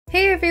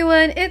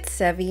everyone, it's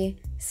Sevy.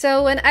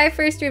 So when I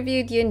first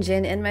reviewed Yun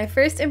Jin in my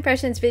first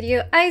impressions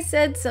video, I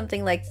said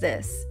something like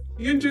this.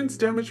 Yun Jin's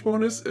damage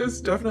bonus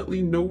is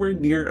definitely nowhere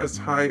near as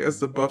high as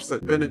the buffs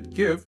that Bennett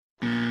give.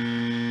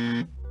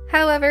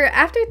 However,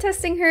 after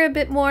testing her a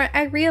bit more,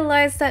 I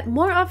realized that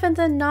more often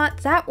than not,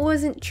 that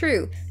wasn't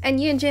true,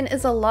 and Yun Jin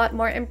is a lot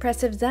more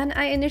impressive than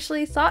I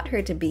initially thought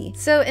her to be.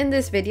 So in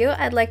this video,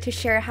 I'd like to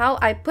share how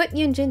I put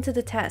Yun Jin to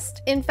the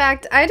test. In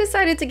fact, I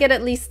decided to get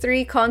at least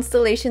 3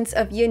 constellations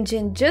of Yun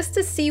Jin just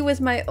to see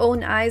with my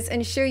own eyes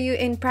and show you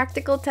in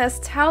practical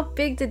tests how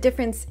big the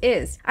difference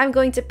is. I'm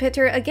going to pit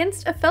her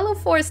against a fellow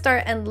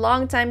 4-star and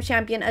longtime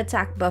champion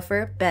attack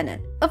buffer,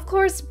 Bennett. Of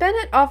course,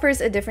 Bennett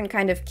offers a different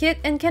kind of kit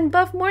and can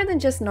buff more than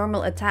just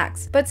normal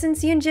attacks, but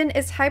since Yun Jin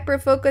is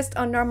hyper-focused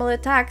on normal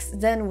attacks,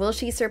 then will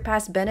she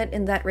surpass Bennett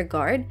in that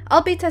regard?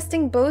 I'll be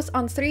testing both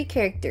on 3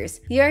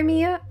 characters,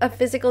 Yoimiya, a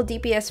physical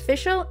DPS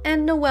Fischl,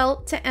 and Noelle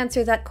to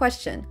answer that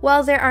question.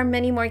 While there are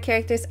many more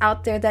characters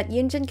out there that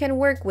Yun Jin can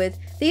work with,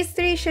 these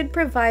 3 should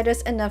provide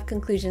us enough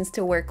conclusions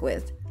to work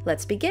with.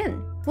 Let's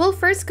begin. We'll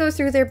first go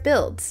through their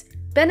builds.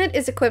 Bennett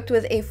is equipped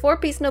with a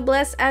 4-piece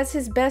noblesse as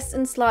his best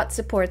in slot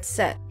support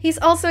set. He's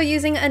also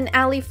using an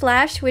ally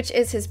flash, which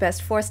is his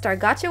best 4-star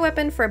gacha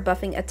weapon for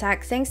buffing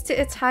attack thanks to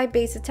its high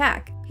base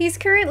attack. He's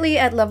currently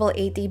at level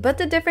 80, but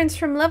the difference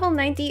from level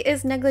 90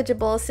 is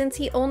negligible since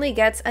he only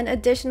gets an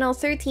additional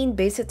 13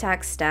 base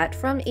attack stat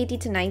from 80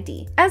 to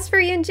 90. As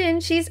for Yun Jin,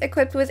 she's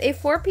equipped with a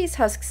 4-piece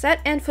husk set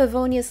and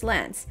Favonius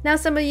lance. Now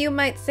some of you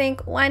might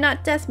think, why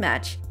not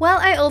deathmatch? Well,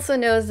 I also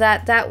know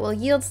that that will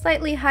yield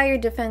slightly higher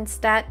defense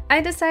stat.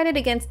 I decided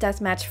against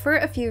deathmatch for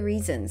a few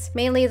reasons,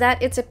 mainly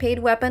that it's a paid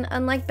weapon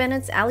unlike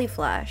Bennett's ally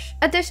flash.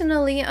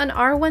 Additionally, an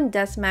R1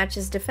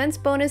 deathmatch's defense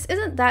bonus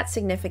isn't that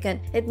significant.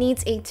 It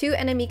needs a 2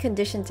 enemy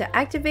condition to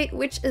activate,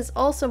 which is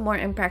also more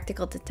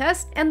impractical to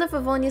test, and the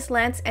Favonius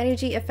Lance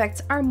energy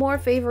effects are more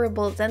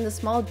favorable than the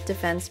small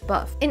defense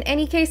buff. In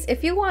any case,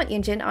 if you want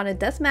Yun Jin on a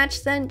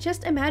deathmatch, then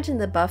just imagine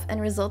the buff and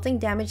resulting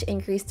damage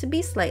increase to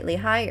be slightly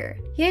higher.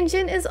 Yun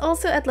Jin is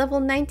also at level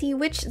 90,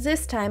 which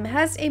this time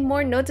has a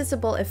more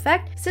noticeable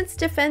effect since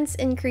defense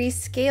increase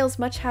scales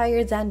much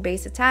higher than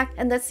base attack,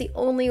 and that's the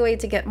only way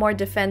to get more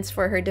defense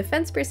for her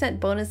defense percent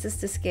bonuses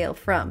to scale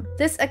from.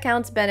 This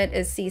account's Bennett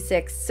is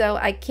C6, so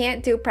I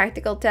can't do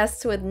practical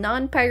tests with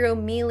non-pyro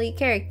melee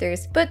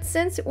characters, but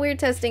since we're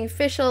testing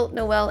Fischl,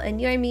 Noelle, and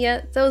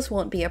Yoimiya, those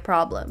won't be a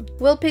problem.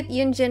 We'll pit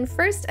Yun Jin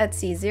first at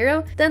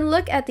C0, then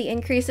look at the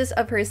increases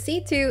of her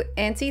C2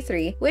 and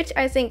C3, which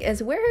I think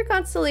is where her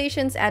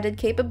constellation's added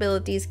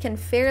capabilities can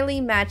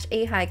fairly match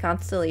a high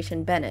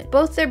constellation Bennett.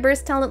 Both their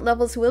burst talent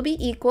levels will be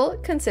equal,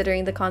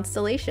 considering the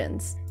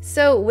constellations.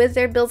 So with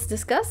their builds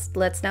discussed,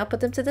 let's now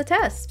put them to the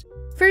test.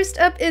 First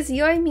up is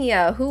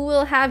Yoimiya, who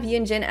will have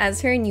Yun Jin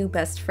as her new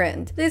best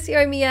friend. This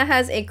Yoimiya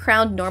has a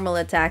crowned normal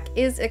attack,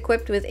 is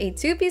equipped with a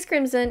 2-piece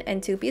Crimson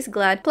and 2-piece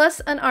Glad, plus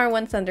an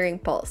R1 Thundering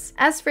Pulse.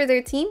 As for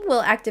their team,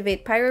 will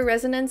activate Pyro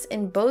Resonance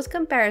in both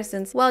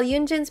comparisons, while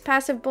Yun Jin's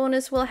passive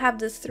bonus will have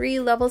the 3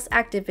 levels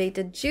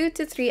activated due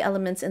to 3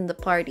 elements in the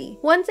party.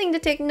 One thing to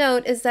take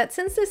note is that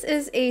since this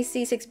is a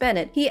C6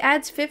 Bennett, he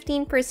adds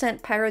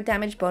 15% pyro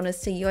damage bonus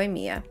to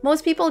Yoimiya.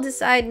 Most people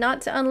decide not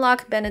to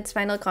unlock Bennett's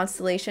final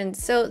constellation,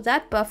 so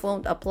that buff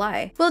won't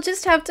apply. We'll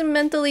just have to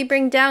mentally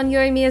bring down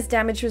Yoimiya's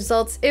damage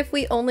results if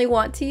we only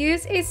want to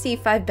use a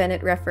C5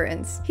 Bennett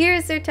reference. Here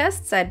is their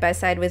test side by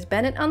side with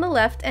Bennett on the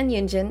left and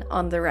Yun Jin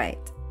on the right.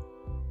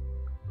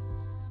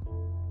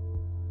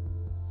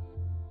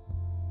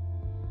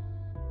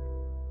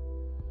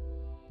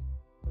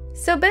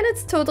 So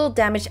Bennett's total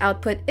damage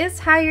output is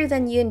higher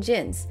than Yun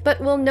Jin's,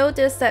 but we'll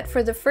notice that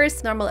for the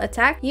first normal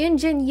attack, Yun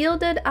Jin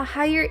yielded a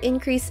higher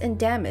increase in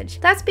damage.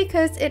 That's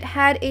because it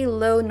had a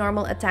low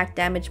normal attack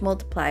damage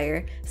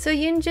multiplier, so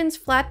Yun Jin's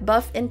flat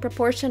buff in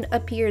proportion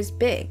appears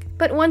big.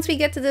 But once we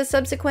get to the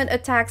subsequent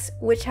attacks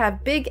which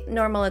have big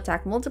normal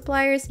attack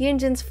multipliers, Yun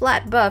Jin's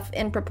flat buff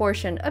in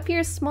proportion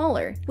appears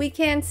smaller. We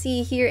can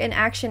see here in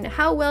action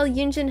how well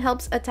Yun Jin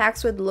helps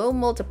attacks with low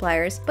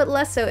multipliers, but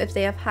less so if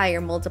they have higher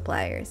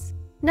multipliers.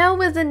 Now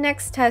with the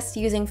next test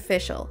using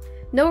Fischl.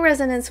 No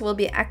resonance will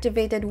be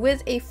activated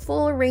with a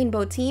full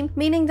rainbow team,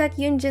 meaning that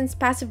Yun Jin's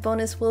passive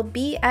bonus will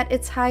be at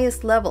its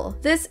highest level.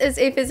 This is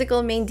a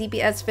physical main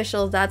DPS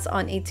Fischl that's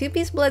on a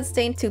 2-piece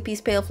Bloodstained, 2-piece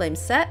Pale Flame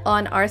set,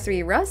 on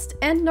R3 Rust,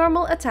 and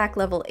normal attack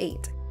level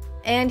 8.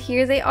 And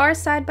here they are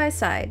side by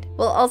side.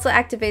 We'll also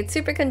activate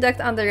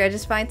Superconduct on the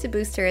Regispine to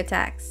boost her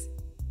attacks.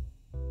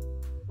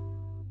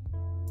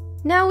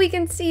 Now we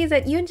can see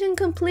that Yun Jin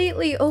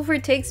completely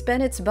overtakes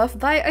Bennett's buff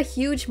by a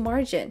huge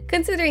margin.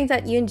 Considering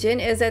that Yun Jin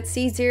is at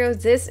C0,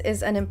 this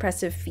is an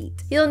impressive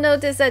feat. You'll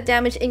notice that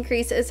damage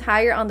increase is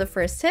higher on the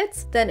first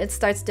hits, then it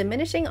starts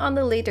diminishing on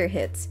the later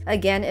hits.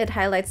 Again, it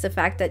highlights the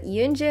fact that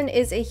Yun Jin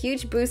is a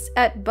huge boost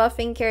at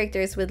buffing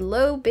characters with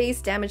low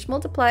base damage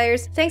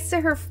multipliers thanks to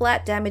her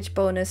flat damage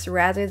bonus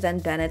rather than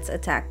Bennett's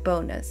attack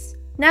bonus.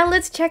 Now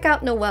let's check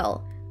out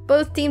Noelle.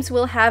 Both teams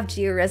will have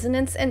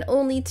Geo-Resonance and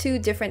only 2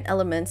 different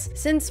elements,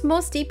 since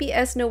most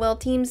DPS Noelle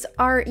teams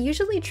are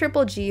usually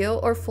triple Geo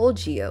or full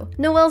Geo.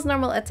 Noelle's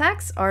normal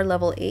attacks are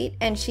level 8,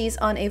 and she's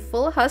on a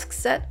full Husk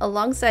set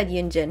alongside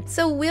Yun Jin,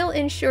 so we'll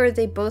ensure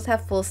they both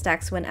have full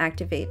stacks when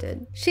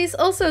activated. She's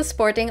also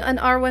sporting an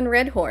R1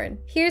 Red Horn.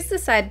 Here's the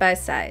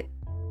side-by-side.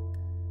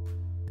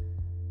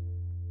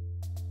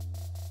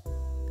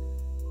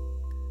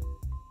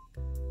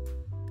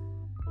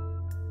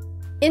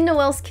 In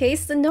Noelle's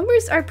case, the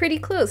numbers are pretty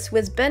close,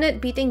 with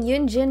Bennett beating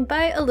Yun Jin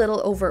by a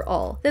little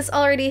overall. This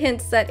already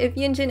hints that if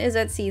Yun Jin is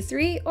at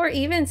C3 or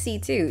even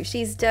C2,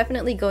 she's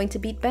definitely going to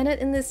beat Bennett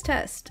in this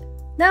test.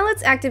 Now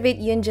let's activate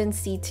Yun Jin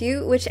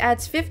C2, which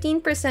adds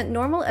 15%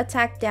 normal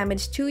attack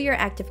damage to your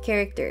active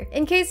character.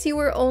 In case you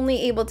were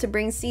only able to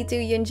bring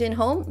C2 Yun Jin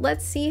home,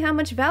 let's see how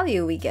much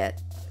value we get.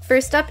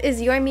 First up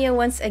is Yoimiya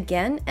once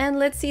again, and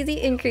let's see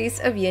the increase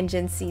of Yun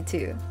Jin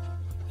C2.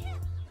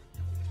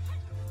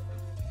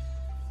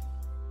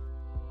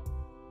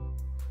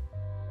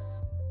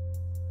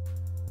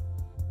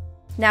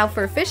 Now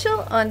for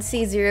Fischl on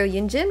C0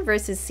 Yun Jin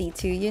versus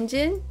C2 Yun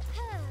Jin.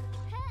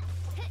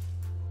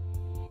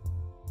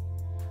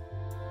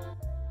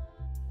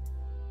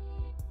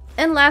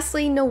 And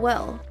lastly,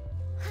 Noelle.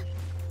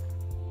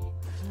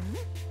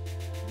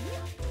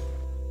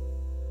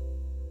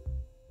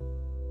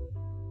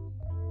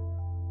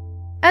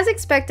 As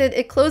expected,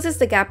 it closes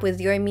the gap with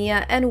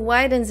Yoimiya and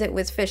widens it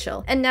with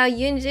Fischl, and now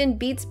Yun Jin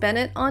beats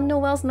Bennett on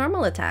Noelle's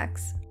normal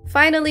attacks.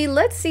 Finally,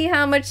 let's see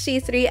how much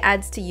C3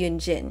 adds to Yun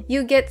Jin.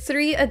 You get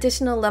 3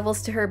 additional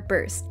levels to her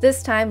burst.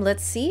 This time,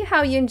 let's see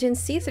how Yun Jin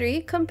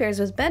C3 compares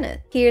with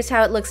Bennett. Here's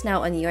how it looks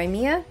now on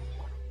Yoimiya.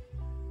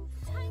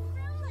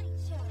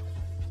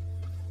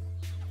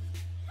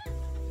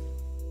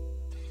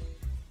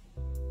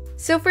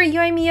 So for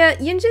Yoimiya,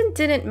 Yun Jin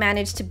didn't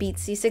manage to beat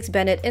C6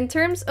 Bennett in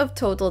terms of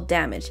total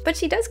damage, but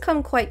she does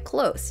come quite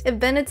close. If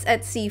Bennett's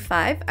at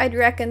C5, I'd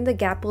reckon the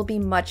gap will be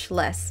much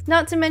less.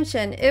 Not to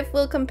mention, if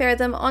we'll compare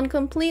them on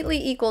completely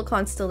equal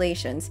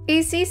constellations. A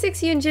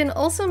C6 Yun Jin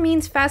also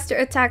means faster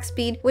attack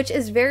speed, which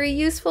is very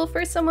useful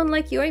for someone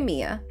like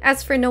Yoimiya.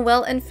 As for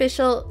Noelle and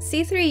Fischl,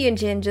 C3 Yun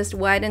Jin just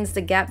widens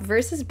the gap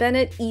versus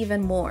Bennett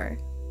even more.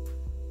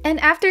 And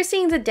after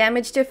seeing the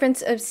damage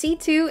difference of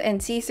C2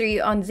 and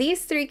C3 on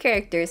these 3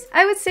 characters,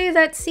 I would say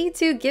that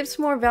C2 gives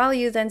more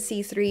value than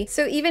C3,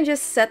 so even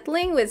just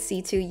settling with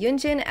C2 Yun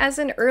Jin as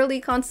an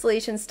early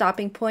constellation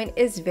stopping point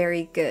is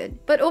very good.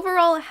 But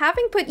overall,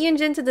 having put Yun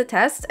Jin to the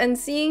test and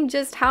seeing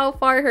just how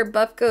far her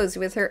buff goes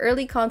with her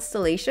early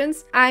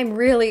constellations, I'm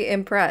really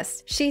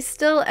impressed. She's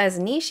still as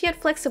niche yet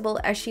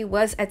flexible as she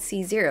was at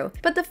C0,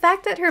 but the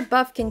fact that her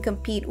buff can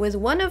compete with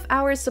one of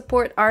our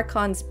support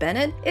Archons,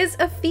 Bennett, is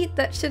a feat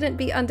that shouldn't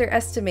be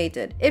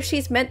underestimated. If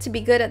she's meant to be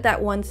good at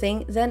that one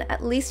thing, then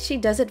at least she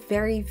does it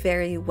very,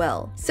 very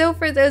well. So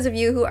for those of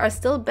you who are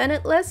still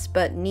Bennettless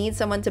but need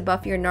someone to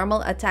buff your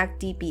normal attack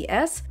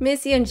DPS,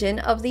 Miss Yun Jin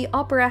of the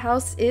Opera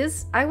House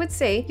is, I would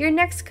say, your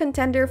next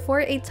contender for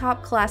a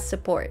top class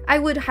support. I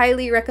would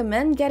highly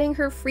recommend getting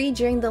her free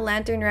during the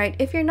Lantern Rite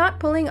if you're not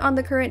pulling on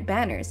the current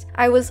banners.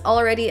 I was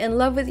already in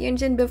love with Yun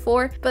Jin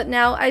before, but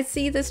now I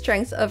see the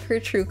strength of her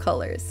true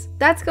colors.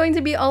 That's going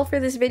to be all for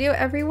this video,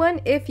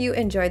 everyone. If you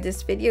enjoyed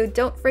this video,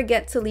 don't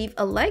forget to leave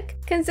a like,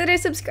 consider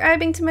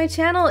subscribing to my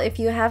channel if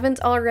you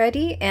haven't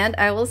already, and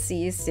I will see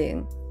you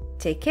soon.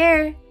 Take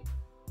care!